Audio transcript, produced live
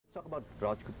Let's talk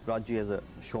about Rajji as a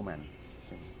showman.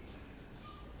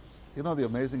 You know, the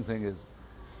amazing thing is,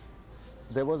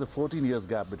 there was a 14 years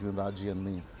gap between Rajji and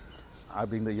me. I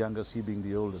being the youngest, he being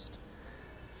the oldest.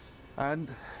 And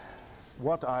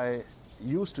what I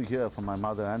used to hear from my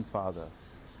mother and father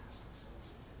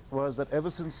was that ever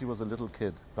since he was a little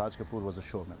kid, Raj Kapoor was a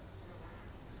showman.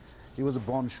 He was a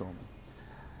born showman.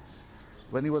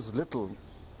 When he was little,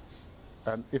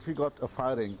 and if he got a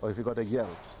firing or if he got a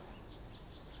yell,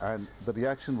 and the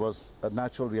reaction was a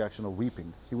natural reaction of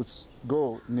weeping, he would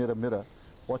go near a mirror,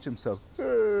 watch himself,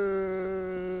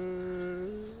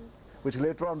 which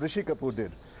later on Rishi Kapoor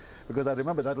did. Because I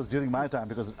remember that was during my time,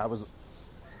 because I was,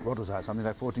 what was I, something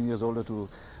like 14 years older to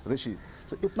Rishi.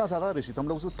 So itna zyada Rishi, hum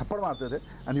log usko thappad marte the,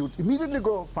 and he would immediately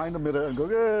go find a mirror and go,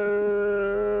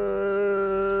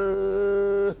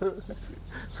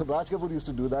 so Raj Kapoor used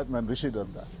to do that, and then Rishi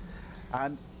did that.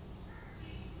 And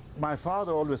my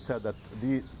father always said that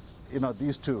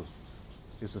these two,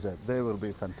 he used to say, they will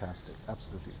be fantastic,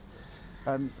 absolutely.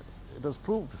 And it was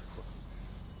proved.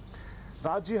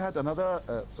 Rajji had another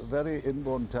very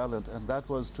inborn talent, and that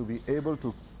was to be able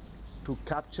to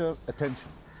capture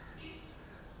attention.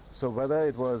 So whether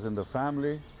it was in the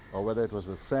family, or whether it was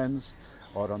with friends,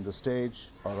 or on the stage,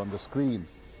 or on the screen,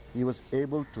 he was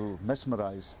able to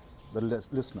mesmerize the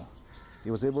listener. He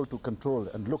was able to control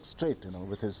and look straight,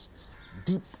 with his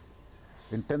deep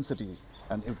intensity,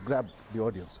 and it grabbed the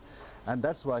audience. And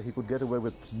that's why he could get away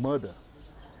with murder.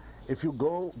 If you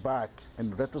go back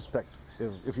in retrospect,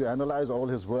 if you analyze all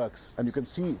his works, and you can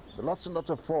see lots and lots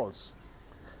of faults,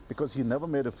 because he never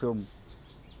made a film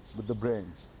with the brain,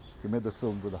 he made the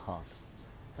film with the heart.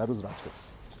 That was Raj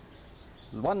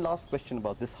Kapoor. One last question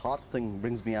about this heart thing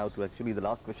brings me out to actually the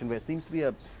last question, where it seems to be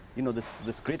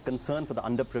this great concern for the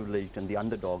underprivileged and the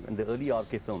underdog. In the early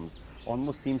RK films,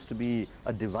 almost seems to be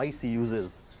a device he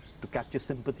uses to capture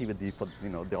sympathy with the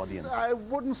audience. I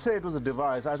wouldn't say it was a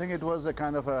device. I think it was a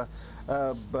kind of a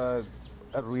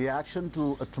reaction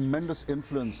to a tremendous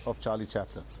influence of Charlie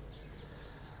Chaplin.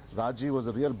 Rajji was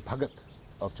a real bhagat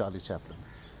of Charlie Chaplin.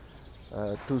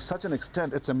 To such an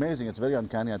extent, it's amazing, it's very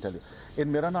uncanny, I tell you.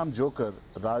 In Mera Naam Joker,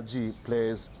 Rajji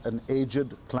plays an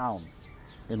aged clown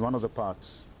in one of the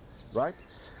parts, right?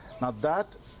 Now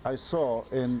that I saw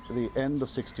in the end of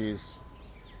 60s,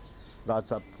 Raj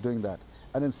Saab doing that.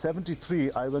 And in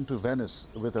 73, I went to Venice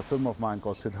with a film of mine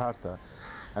called Siddhartha,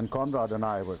 and Conrad and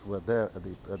I were there at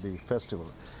the festival.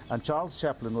 And Charles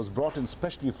Chaplin was brought in,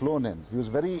 specially flown in. He was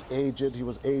very aged, he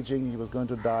was aging, he was going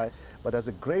to die, but as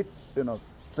a great,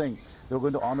 thing, they were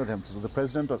going to honor him. So the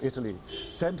president of Italy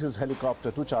sent his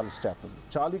helicopter to Charles Chaplin.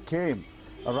 Charlie came,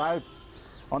 arrived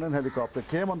on an helicopter,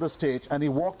 came on the stage, and he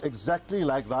walked exactly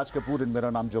like Raj Kapoor in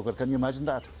Mera Naam Joker. Can you imagine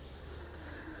that?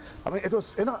 I mean, it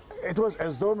was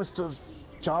as though Mr.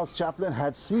 Charles Chaplin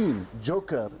had seen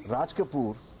Joker, Raj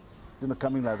Kapoor,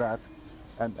 coming like that,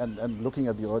 and looking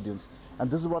at the audience.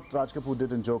 And this is what Raj Kapoor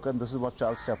did in Joker, and this is what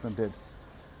Charles Chaplin did.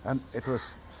 And it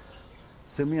was,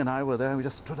 Simi and I were there, and we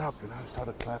just stood up, we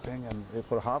started clapping, and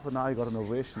for half an hour, he got an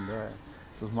ovation there.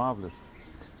 It was marvelous.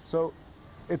 So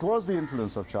it was the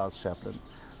influence of Charles Chaplin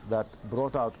that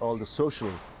brought out all the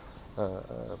social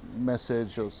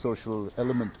message or social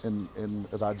element in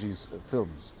Rajji's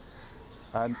films.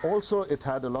 And also it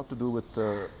had a lot to do with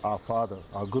our father,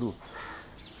 our guru,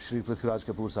 Shri Prithviraj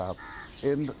Kapoor Sahab.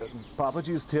 In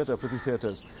Papaji's theatre, Prithvi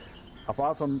Theatres,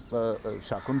 apart from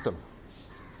Shakuntal,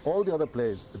 all the other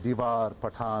plays, Diwar,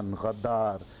 Pathan,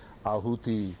 Ghaddar,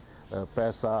 Ahuti,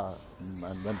 Paisa,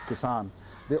 and Kisan,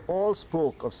 they all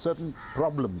spoke of certain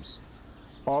problems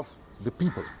of the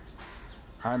people.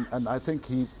 And I think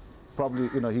he probably,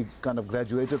 he kind of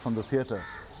graduated from the theatre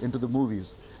into the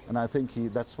movies. And I think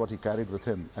that's what he carried with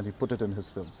him, and he put it in his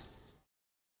films.